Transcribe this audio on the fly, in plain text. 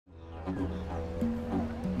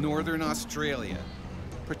Northern Australia.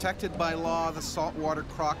 Protected by law, the saltwater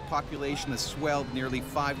croc population has swelled nearly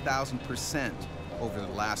 5,000% over the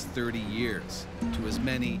last 30 years to as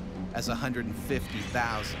many as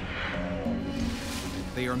 150,000.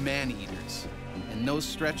 They are man-eaters, and no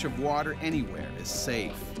stretch of water anywhere is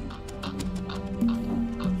safe.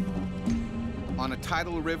 On a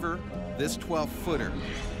tidal river, this 12-footer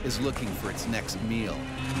is looking for its next meal.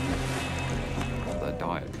 Their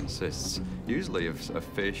diet consists usually of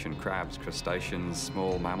fish and crabs, crustaceans,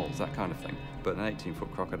 small mammals, that kind of thing. But an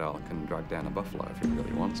 18-foot crocodile can drag down a buffalo if he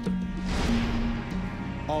really wants to.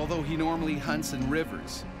 Although he normally hunts in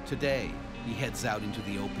rivers, today he heads out into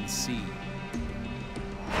the open sea.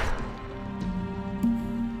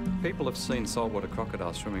 People have seen saltwater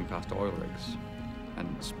crocodiles swimming past oil rigs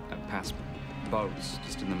and past boats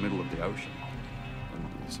just in the middle of the ocean.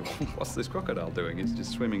 And so what's this crocodile doing? It's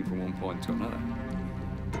just swimming from one point to another.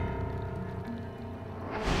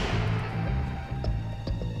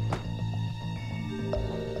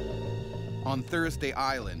 On Thursday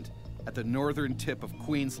Island, at the northern tip of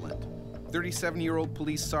Queensland, 37-year-old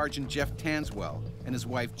Police Sergeant Jeff Tanswell and his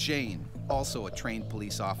wife Jane, also a trained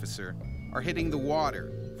police officer, are hitting the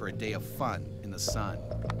water for a day of fun in the sun.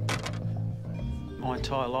 My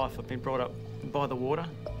entire life I've been brought up by the water.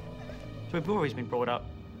 We've always been brought up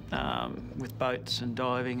with boats and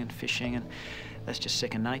diving and fishing, and that's just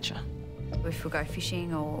second nature. If we go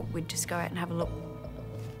fishing, or we'd just go out and have a look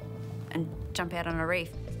and jump out on a reef.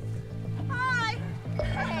 Hi!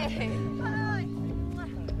 Hey! Hi!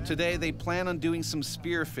 Today they plan on doing some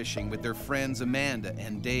spear fishing with their friends Amanda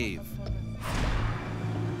and Dave.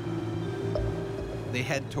 They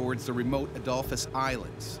head towards the remote Adolphus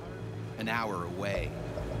Islands, an hour away.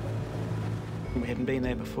 We hadn't been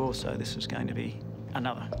there before, so this was going to be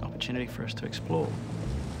another opportunity for us to explore.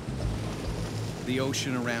 The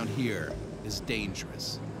ocean around here is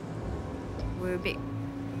dangerous. We're a bit,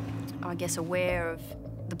 I guess, aware of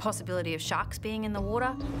the possibility of sharks being in the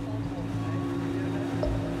water.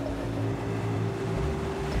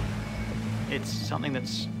 It's something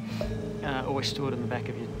that's always stored in the back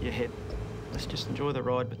of your head. Let's just enjoy the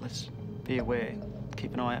ride, but let's be aware.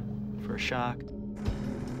 Keep an eye out for a shark.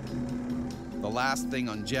 The last thing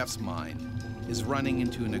on Jeff's mind is running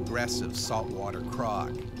into an aggressive saltwater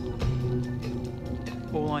croc.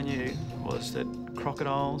 All I knew was that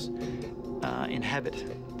crocodiles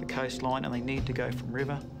inhabit the coastline, and they need to go from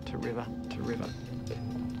river to river to river.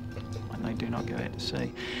 And they do not go out to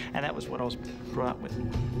sea. And that was what I was brought up with.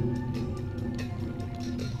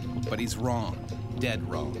 But he's wrong, dead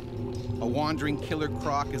wrong. A wandering killer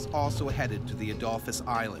croc is also headed to the Adolphus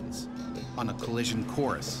Islands on a collision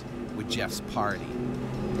course with Jeff's party.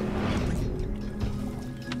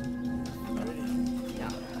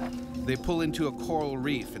 They pull into a coral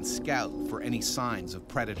reef and scout for any signs of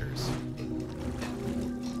predators.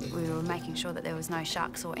 We were making sure that there was no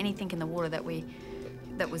sharks or anything in the water that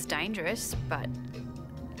was dangerous, but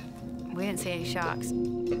we didn't see any sharks.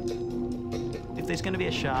 If there's going to be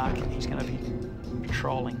a shark, he's going to be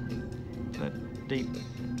patrolling the deep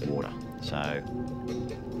water. So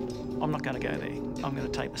I'm not going to go there. I'm going to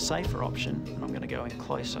take the safer option, and I'm going to go in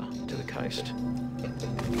closer to the coast.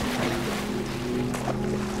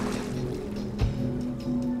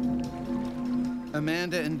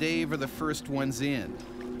 Amanda and Dave are the first ones in.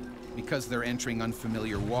 Because they're entering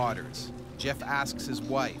unfamiliar waters, Jeff asks his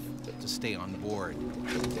wife to stay on board.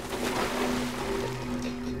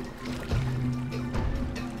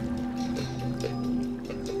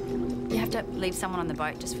 You have to leave someone on the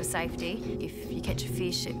boat just for safety. If you catch a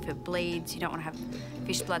fish, if it bleeds, you don't want to have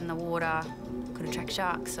fish blood in the water. It could attract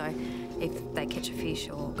sharks, so if they catch a fish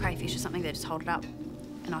or crayfish or something, they just hold it up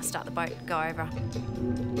and I start the boat, go over.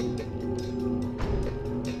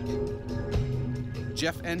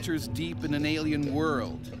 Jeff enters deep in an alien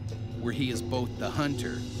world where he is both the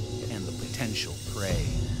hunter and the potential prey.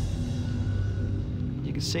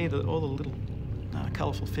 You can see all the little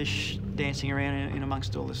colourful fish dancing around in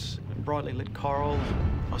amongst all this brightly lit coral.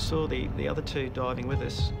 I saw the other two diving with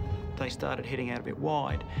us. They started heading out a bit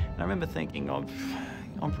wide. And I remember thinking,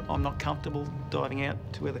 I'm not comfortable diving out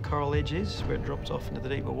to where the coral edge is, where it drops off into the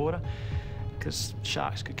deeper water, because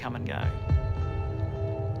sharks could come and go.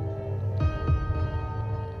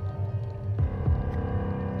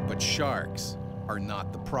 But sharks are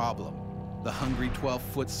not the problem. The hungry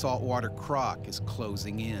 12-foot saltwater croc is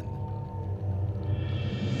closing in.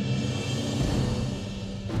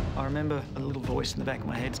 I remember a little voice in the back of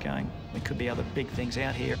my head going, there could be other big things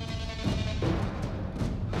out here.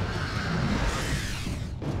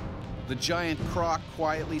 The giant croc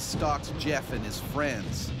quietly stalks Jeff and his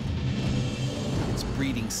friends. Its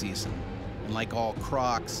breeding season, and like all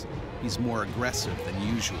crocs, he's more aggressive than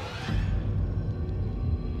usual.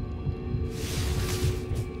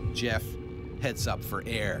 Jeff heads up for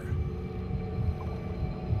air.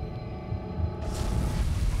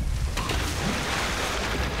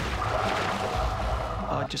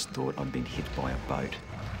 I just thought I'd been hit by a boat.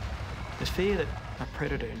 The fear that a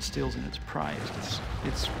predator instills in its prey,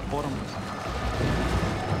 it's bottomless.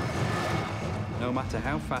 No matter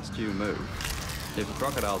how fast you move, if a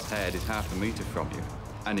crocodile's head is half a metre from you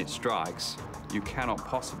and it strikes, you cannot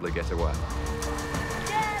possibly get away.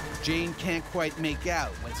 Jane can't quite make out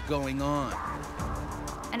what's going on.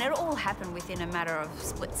 And it all happened within a matter of a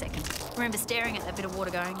split second. I remember staring at that bit of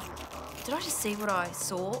water going, did I just see what I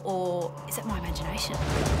saw, or is it my imagination?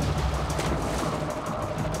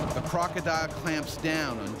 The crocodile clamps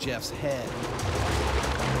down on Jeff's head.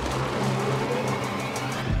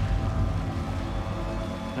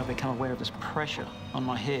 And I've become aware of this pressure on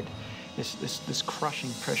my head, this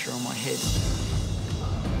crushing pressure on my head.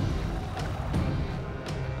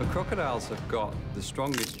 The crocodiles have got the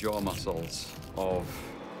strongest jaw muscles of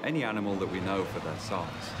any animal that we know for their size.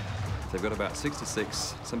 They've got about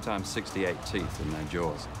 66, sometimes 68 teeth in their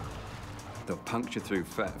jaws. They'll puncture through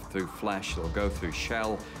flesh, they'll go through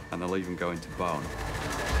shell, and they'll even go into bone.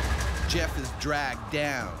 Jeff is dragged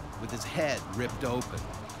down with his head ripped open.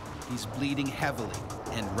 He's bleeding heavily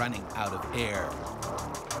and running out of air.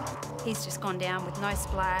 He's just gone down with no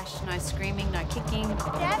splash, no screaming, no kicking.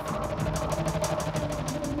 Jeff?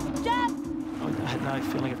 Jeff? I had no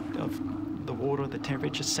feeling of the water, the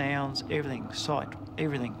temperature, sounds, everything, sight,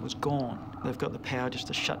 everything was gone. They've got the power just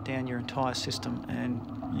to shut down your entire system and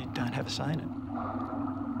you don't have a say in it.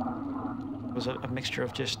 It was a mixture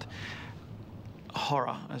of just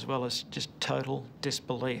horror as well as just total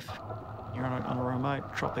disbelief. You're on a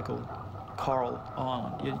remote tropical coral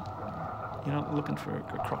island. You're not looking for a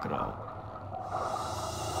crocodile.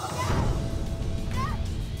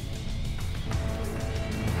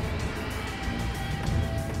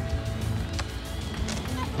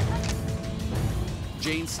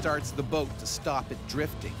 Jane starts the boat to stop it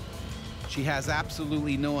drifting. She has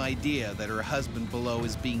absolutely no idea that her husband below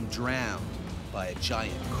is being drowned by a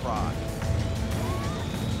giant croc.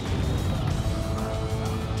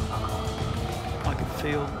 I could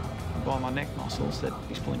feel by my neck muscles that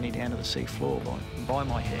he's pulling me down to the sea floor by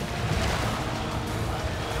my head.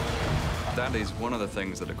 That is one of the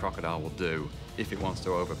things that a crocodile will do if it wants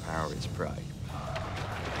to overpower its prey.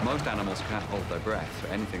 Most animals can't hold their breath for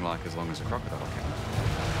anything like as long as a crocodile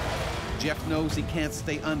can. Jeff knows he can't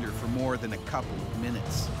stay under for more than a couple of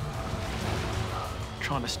minutes.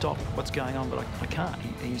 Trying to stop what's going on, but I can't.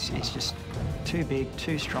 He's just too big,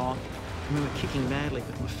 too strong. I remember kicking madly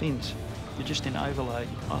with my fins. You're just in overload.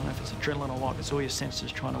 I don't know if it's adrenaline or what. It's all your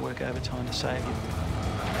senses trying to work overtime to save you.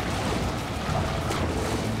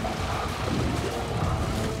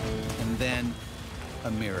 And then,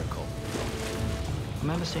 a miracle. I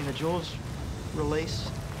remember seeing the jaws release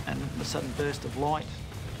and the sudden burst of light,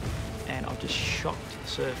 and I just shot to the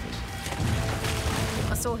surface.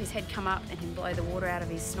 I saw his head come up and him blow the water out of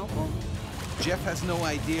his snorkel. Jeff has no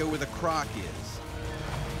idea where the croc is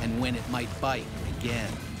and when it might bite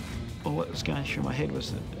again. All that was going through my head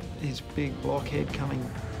was his big block head coming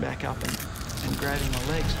back up and grabbing my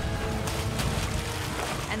legs.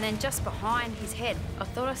 And then just behind his head, I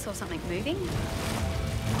thought I saw something moving.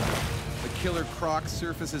 The killer croc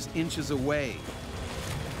surfaces inches away,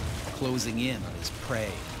 closing in on his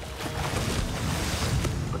prey.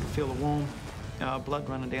 I could feel the warm blood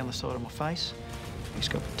running down the side of my face. He's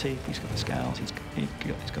got the teeth, he's got the scales, he's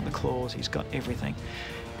got the claws, he's got everything.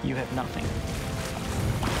 You have nothing.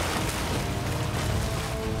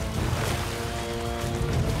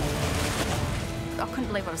 I couldn't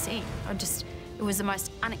believe what I was seeing. It was the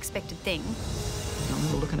most unexpected thing. I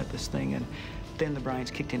remember looking at this thing, and then the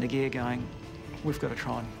brains kicked into gear going, we've got to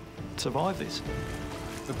try and survive this.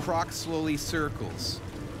 The croc slowly circles.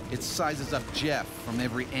 It sizes up Jeff from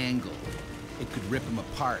every angle. It could rip him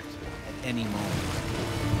apart at any moment.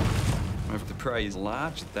 If the prey is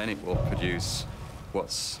large, then it will produce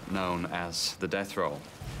what's known as the death roll.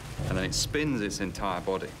 And then it spins its entire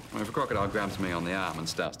body. If a crocodile grabs me on the arm and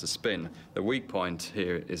starts to spin, the weak point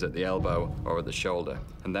here is at the elbow or at the shoulder,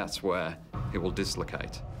 and that's where it will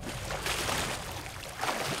dislocate.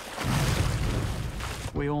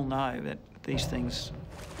 We all know that these things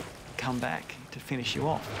come back to finish you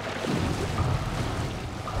off.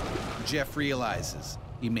 Jeff realizes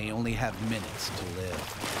he may only have minutes to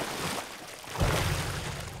live.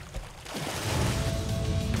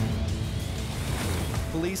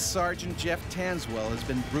 Police Sergeant Jeff Tanswell has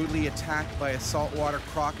been brutally attacked by a saltwater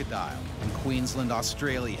crocodile in Queensland,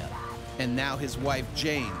 Australia. And now his wife,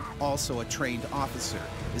 Jane, also a trained officer,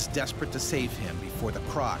 is desperate to save him before the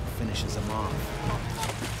croc finishes him off.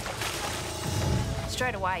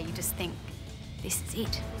 Straight away, you just think, this is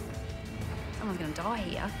it. Someone's gonna die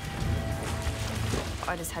here.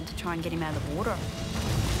 I just had to try and get him out of the water.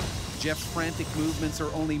 Jeff's frantic movements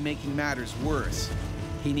are only making matters worse.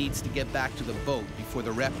 He needs to get back to the boat before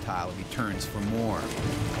the reptile returns for more.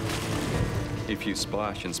 If you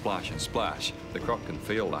splash and splash and splash, the croc can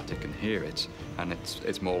feel that, it can hear it, and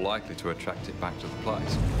it's more likely to attract it back to the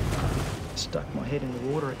place. Stuck my head in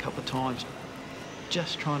the water a couple of times,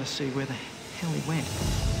 just trying to see where the hell he went.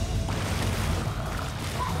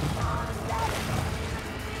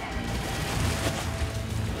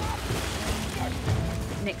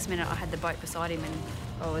 Next minute, I had the boat beside him and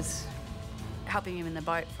I was helping him in the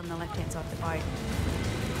boat from the left-hand side of the boat.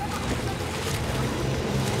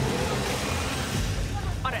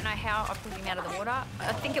 I don't know how I pulled him out of the water.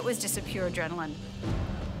 I think it was just a pure adrenaline.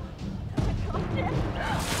 Open your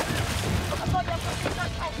eyes.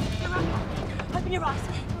 Open your eyes.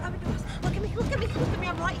 Look at me, look at me, look at me.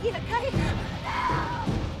 I'm right here, okay?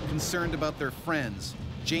 Concerned about their friends,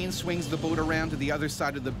 Jane swings the boat around to the other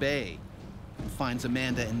side of the bay and finds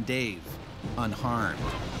Amanda and Dave unharmed.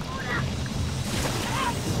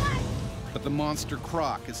 But the monster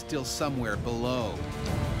croc is still somewhere below.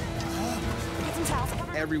 Get some towels.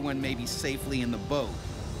 Everyone may be safely in the boat,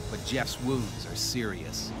 but Jeff's wounds are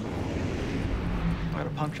serious. I got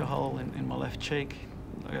a puncture hole in my left cheek.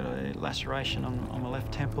 I got a laceration on my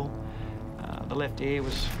left temple. The left ear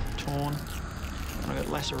was torn. I got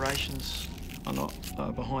lacerations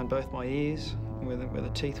behind both my ears where the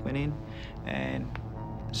teeth went in, and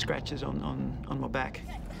scratches on my back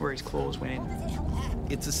where his claws went in.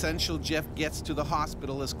 It's essential Jeff gets to the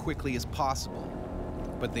hospital as quickly as possible,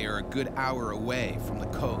 but they are a good hour away from the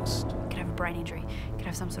coast. He could have a brain injury, he could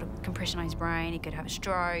have some sort of compression on his brain, he could have a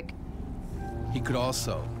stroke. He could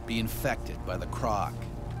also be infected by the croc.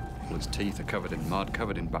 Well, his teeth are covered in mud,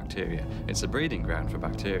 covered in bacteria. It's a breeding ground for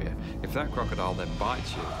bacteria. If that crocodile then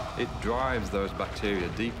bites you, it drives those bacteria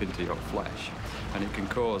deep into your flesh, and it can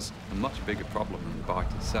cause a much bigger problem than the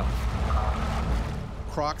bite itself.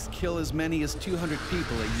 Crocs kill as many as 200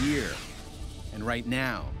 people a year. And right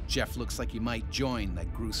now, Jeff looks like he might join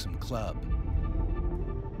that gruesome club.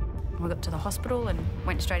 We got to the hospital and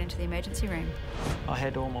went straight into the emergency room. I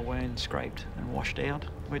had all my wounds scraped and washed out,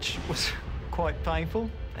 which was quite painful.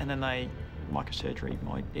 And then they microsurgery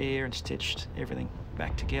my ear and stitched everything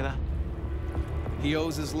back together. He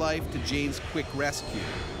owes his life to Jane's quick rescue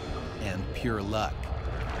and pure luck.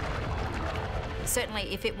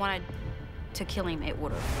 Certainly, if it wanted to kill him, it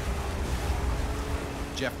would have.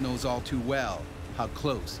 Jeff knows all too well how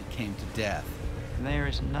close he came to death. And there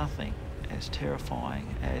is nothing as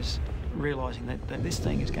terrifying as realising that this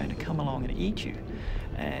thing is going to come along and eat you,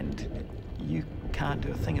 and you can't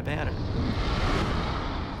do a thing about it.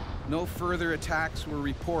 No further attacks were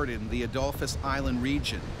reported in the Adolphus Island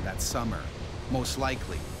region that summer. Most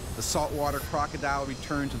likely, the saltwater crocodile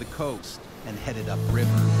returned to the coast and headed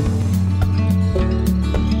upriver.